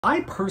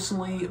I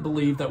personally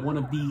believe that one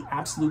of the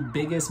absolute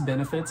biggest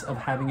benefits of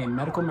having a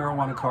medical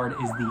marijuana card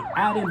is the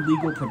added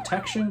legal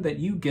protection that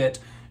you get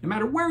no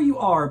matter where you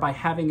are by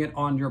having it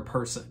on your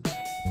person.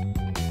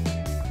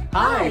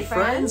 Hi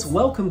friends!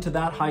 Welcome to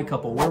That High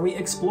Couple, where we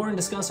explore and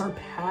discuss our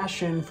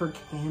passion for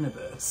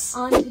cannabis.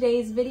 On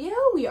today's video,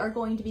 we are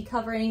going to be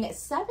covering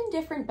 7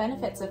 different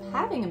benefits of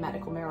having a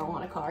medical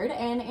marijuana card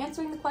and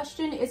answering the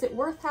question, is it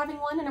worth having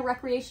one in a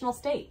recreational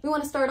state? We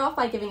want to start off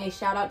by giving a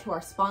shout out to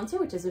our sponsor,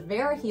 which is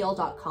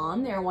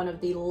Veriheal.com. They're one of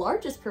the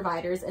largest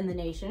providers in the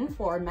nation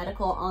for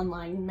medical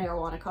online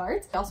marijuana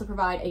cards. They also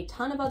provide a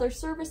ton of other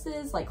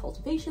services like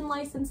cultivation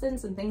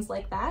licenses and things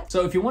like that.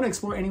 So if you want to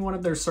explore any one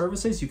of their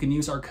services, you can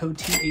use our code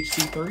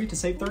THC30 to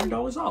save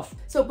 $30 off.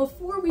 So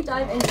before we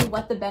dive into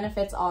what the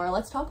benefits are,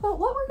 let's talk about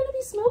what we're going to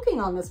be smoking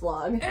on this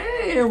vlog.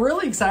 Hey, I'm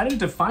really excited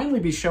to finally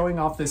be showing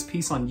off this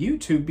piece on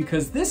YouTube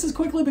because this has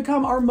quickly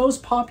become our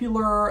most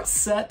popular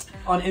set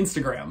on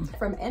Instagram.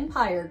 From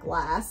Empire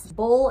Glass,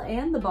 bowl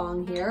and the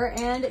bong here,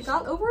 and it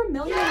got over 1.5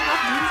 million views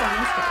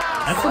on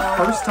Instagram. That's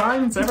the first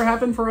time it's ever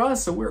happened for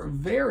us, so we're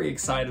very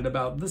excited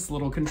about this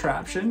little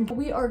contraption.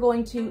 We are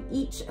going to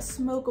each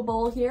smoke a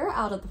bowl here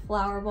out of the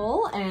flower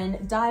bowl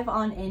and dive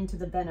on into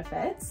the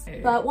benefits.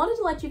 Hey. But wanted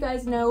to let you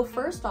guys know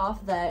first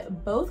off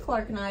that both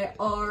Clark and I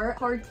are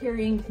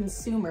card-carrying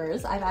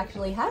consumers. I've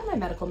actually had my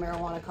medical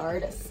marijuana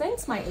card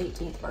since my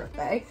 18th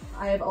birthday.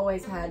 I have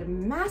always had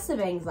massive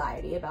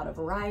anxiety about a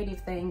variety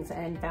of things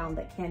and found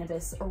that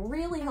cannabis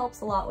really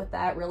helps a lot with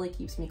that, really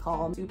keeps me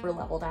calm, super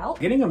leveled out.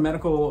 Getting a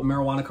medical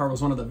marijuana card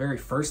was one of the very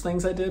first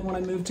things I did when I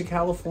moved to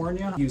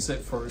California. Use it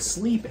for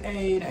sleep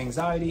aid,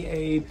 anxiety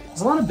aid.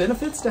 There's a lot of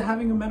benefits to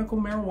having a medical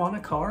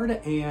marijuana card,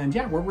 and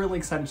yeah, we're really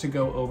excited to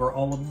go over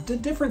all of the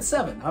different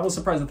 7. I was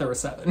surprised that there were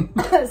 7.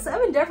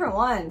 7 different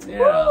ones. Yeah.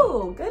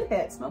 Woo, good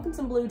hit. Smoking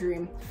some Blue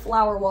Dream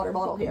flower water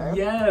bottle here.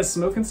 Yeah,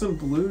 smoking some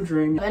Blue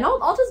Dream. And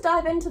I'll just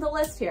dive into the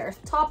list here.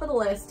 Top of the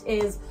list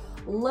is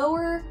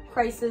lower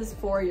prices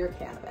for your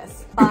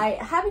cannabis. By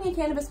having a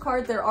cannabis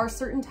card, there are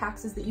certain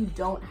taxes that you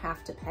don't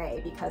have to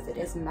pay because it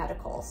is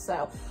medical.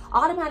 So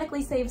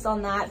automatically saves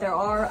on that. There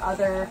are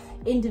other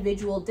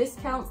individual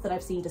discounts that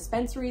I've seen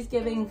dispensaries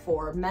giving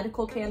for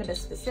medical cannabis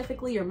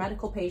specifically, or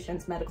medical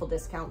patients, medical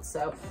discounts.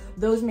 So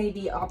those may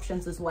be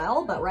options as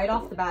well. But right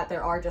off the bat,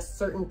 there are just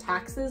certain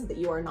taxes that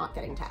you are not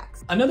getting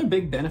taxed. Another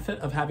big benefit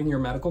of having your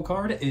medical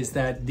card is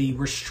that the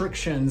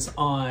restrictions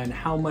on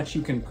how much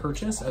you can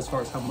purchase, as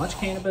far as how much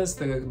cannabis,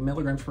 the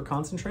milligrams per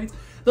concentrates,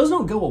 those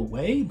don't go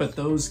away, but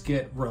those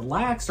get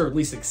relaxed or at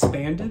least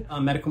expanded.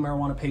 Medical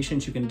marijuana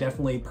patients, you can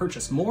definitely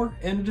purchase more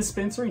in a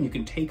dispensary and you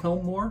can take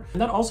home more.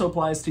 And that also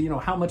applies to,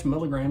 how much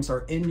milligrams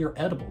are in your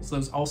edibles.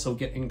 Those also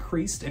get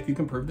increased if you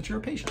can prove that you're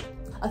a patient.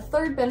 A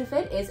third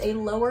benefit is a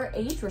lower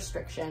age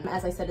restriction.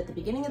 As I said at the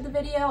beginning of the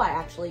video, I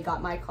actually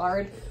got my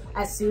card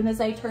as soon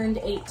as I turned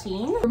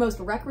 18. For most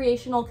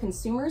recreational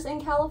consumers in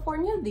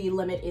California, the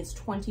limit is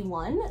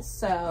 21.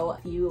 So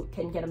if you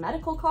can get a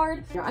medical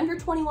card, if you're under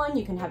 21,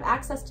 you can have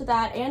access to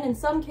that. And in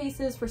some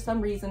cases, for some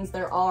reasons,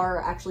 there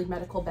are actually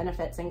medical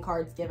benefits and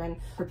cards given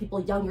for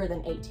people younger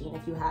than 18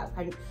 if you have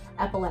kind of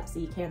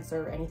epilepsy,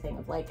 cancer, anything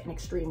of like an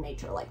extreme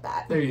nature like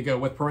that. There you go.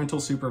 With parental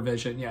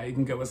supervision, yeah, you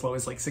can go as low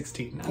as like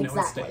 16. I know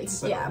in states.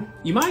 So. Yeah.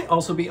 You might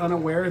also be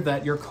unaware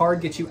that your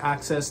card gets you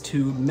access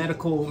to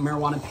medical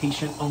marijuana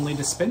patient-only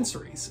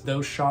dispensaries.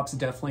 Those shops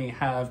definitely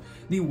have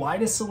the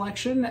widest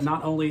selection,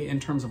 not only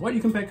in terms of what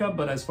you can pick up,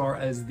 but as far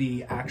as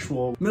the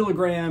actual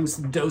milligrams,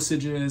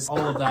 dosages, all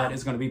of that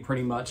is going to be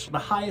pretty much the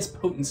highest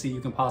potency you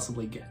can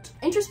possibly get.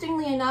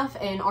 Interestingly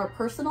enough, in our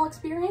personal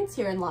experience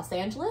here in Los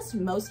Angeles,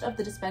 most of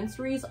the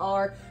dispensaries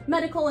are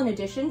medical in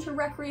addition to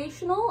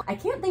recreational. I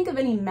can't think of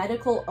any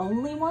medical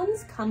only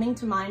ones coming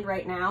to mind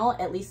right now,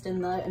 at least in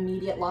the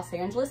immediate Los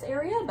Angeles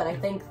area, but I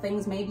think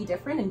things may be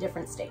different in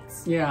different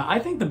states. Yeah, I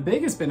think the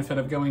biggest benefit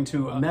of going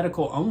to a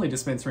medical only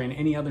dispensary in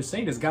any other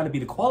state has got to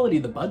be the quality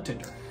of the bud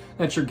tender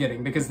that you're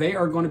getting, because they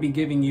are going to be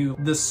giving you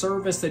the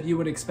service that you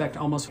would expect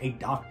almost a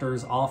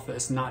doctor's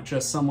office, not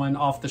just someone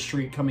off the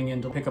street coming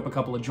in to pick up a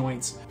couple of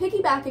joints.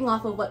 Piggybacking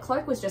off of what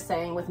Clark was just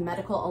saying, with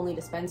medical only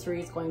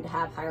dispensaries going to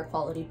have higher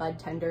quality bud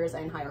tenders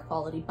and higher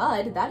quality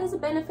bud, that is a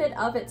benefit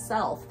of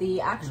itself.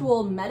 The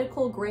actual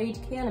medical grade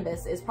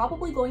cannabis is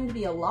probably going to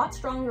be a lot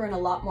stronger and a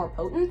lot more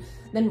potent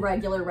than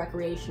regular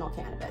recreational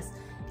cannabis.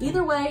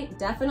 Either way,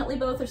 definitely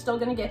both are still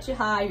gonna get you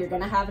high. You're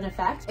gonna have an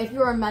effect. If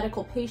you're a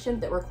medical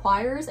patient that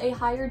requires a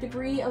higher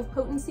degree of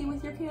potency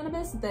with your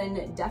cannabis,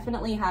 then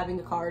definitely having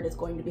a card is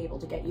going to be able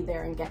to get you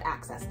there and get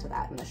access to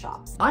that in the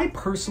shops. I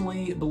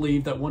personally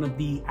believe that one of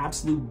the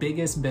absolute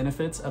biggest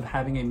benefits of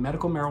having a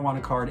medical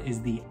marijuana card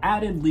is the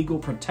added legal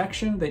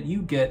protection that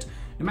you get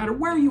no matter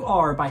where you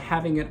are by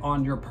having it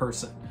on your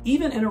person.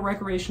 Even in a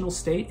recreational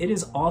state, it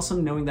is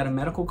awesome knowing that a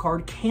medical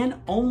card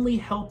can only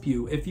help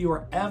you if you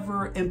are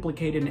ever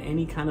implicated in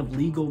any kind of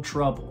legal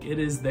trouble. It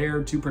is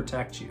there to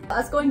protect you.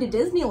 Us going to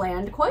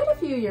Disneyland quite a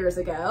few years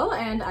ago,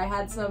 and I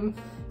had some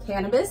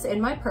cannabis in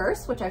my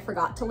purse, which I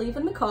forgot to leave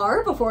in the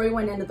car before we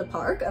went into the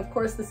park. Of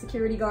course, the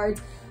security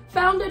guards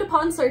found it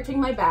upon searching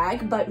my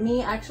bag, but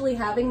me actually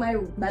having my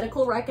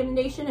medical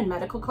recommendation and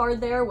medical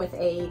card there with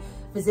a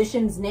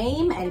physician's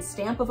name and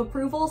stamp of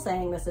approval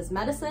saying this is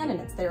medicine and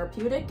it's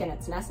therapeutic and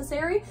it's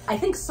necessary, I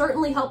think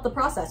certainly helped the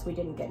process. We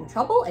didn't get in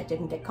trouble, it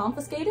didn't get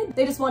confiscated.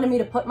 They just wanted me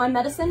to put my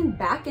medicine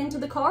back into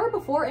the car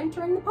before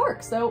entering the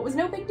park, so it was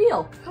no big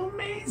deal.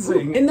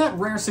 Amazing. In that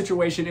rare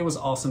situation, it was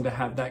awesome to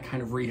have that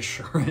kind of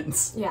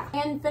reassurance. Yeah.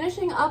 And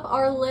finishing up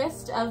our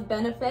list of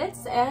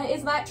benefits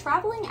is that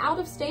traveling out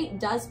of state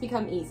does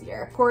become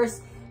easier. Of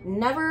course,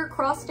 never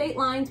cross state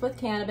lines with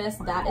cannabis,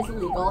 that is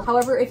illegal.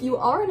 However, if you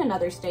are in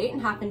another state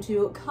and happen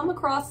to come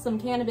across some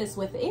cannabis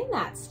within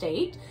that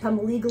state,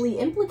 become legally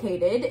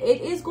implicated, it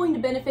is going to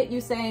benefit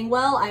you saying,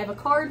 well, I have a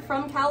card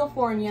from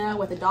California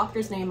with a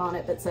doctor's name on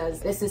it that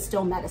says this is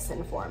still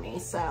medicine for me.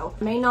 So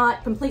may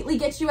not completely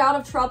get you out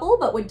of trouble,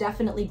 but would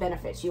definitely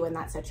benefit you in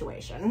that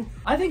situation.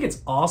 I think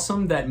it's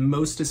awesome that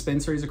most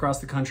dispensaries across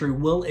the country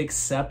will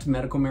accept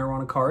medical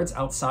marijuana cards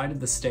outside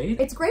of the state.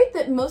 It's great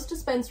that most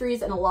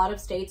dispensaries in a lot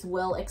of states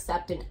will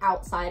accept an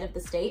outside of the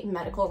state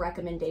medical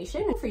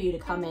recommendation for you to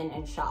come in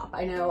and shop.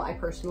 I know I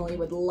personally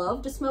would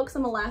love to smoke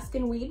some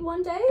Alaskan weed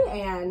one day,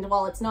 and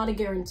while it's not a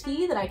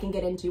guarantee that I can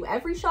get into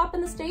every shop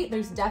in the state,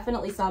 there's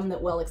definitely some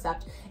that will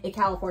accept a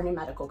California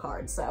medical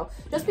card. So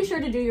just be sure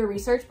to do your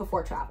research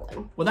before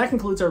traveling. Well, that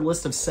concludes our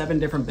list of 7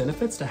 different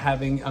benefits to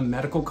having a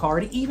medical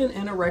card, even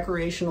in a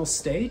recreational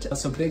state.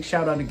 So big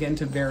shout out again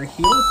to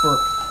Veriheal for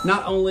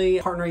not only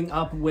partnering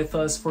up with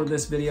us for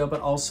this video, but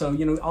also,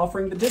 you know,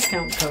 offering the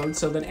discount code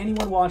so that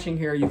anyone watching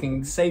here, you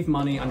can save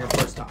money on your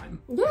first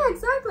time. Yeah,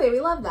 exactly. We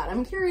love that.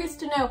 I'm curious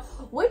to know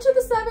which of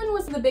the 7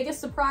 was the biggest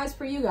surprise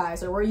for you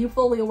guys, or were you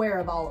fully aware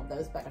of all of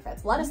those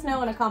benefits? Let us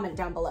know in a comment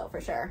down below for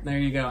sure. There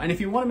you go. And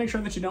if you want to make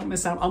sure that you don't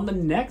miss out on the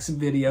next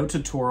video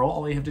tutorial,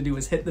 all you have to do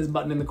is hit this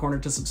button in the corner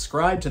to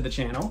subscribe to the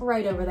channel.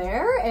 Right over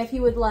there. If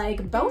you would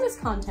like bonus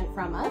content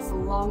from us,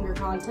 longer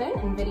content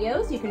and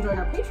videos, you can join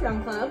our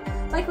Patreon club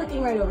by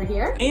clicking right over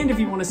here. And if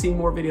you want to see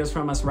more videos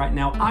from us right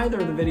now, either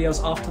of the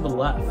videos off to the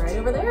left. Right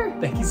over there.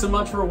 Thank you so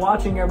much for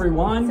watching,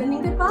 everyone.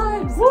 Sending good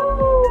vibes.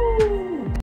 Woo!